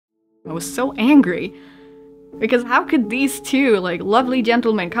I was so angry. Because how could these two, like, lovely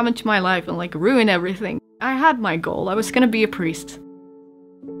gentlemen come into my life and, like, ruin everything? I had my goal. I was gonna be a priest.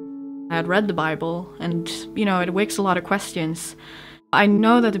 I had read the Bible, and, you know, it wakes a lot of questions. I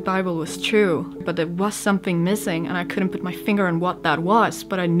know that the Bible was true, but there was something missing, and I couldn't put my finger on what that was,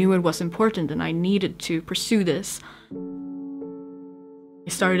 but I knew it was important, and I needed to pursue this. I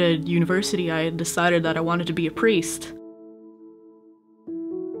started university. I had decided that I wanted to be a priest.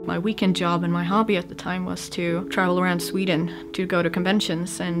 My weekend job and my hobby at the time was to travel around Sweden to go to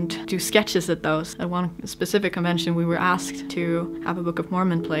conventions and do sketches at those. At one specific convention we were asked to have a Book of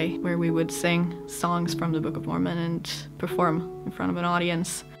Mormon play where we would sing songs from the Book of Mormon and perform in front of an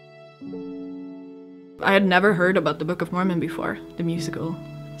audience. I had never heard about the Book of Mormon before, the musical.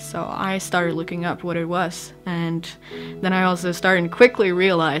 So I started looking up what it was, and then I also started to quickly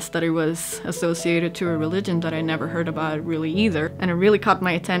realize that it was associated to a religion that I never heard about really either, and it really caught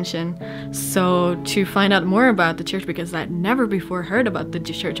my attention. So to find out more about the church, because I'd never before heard about the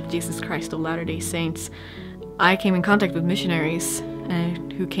Church of Jesus Christ of Latter-day Saints, I came in contact with missionaries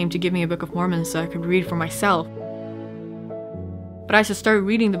who came to give me a Book of Mormon so I could read for myself. But I just started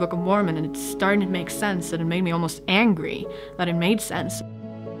reading the Book of Mormon, and it started to make sense, and it made me almost angry that it made sense.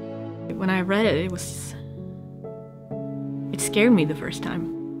 When I read it, it scared me the first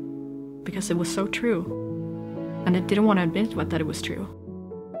time, because it was so true, and I didn't want to admit that it was true.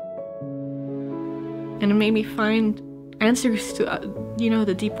 And it made me find answers to, you know,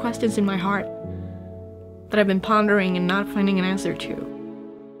 the deep questions in my heart that I've been pondering and not finding an answer to.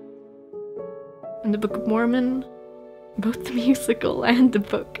 And the Book of Mormon, both the musical and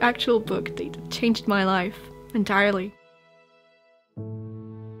the actual book, they changed my life entirely.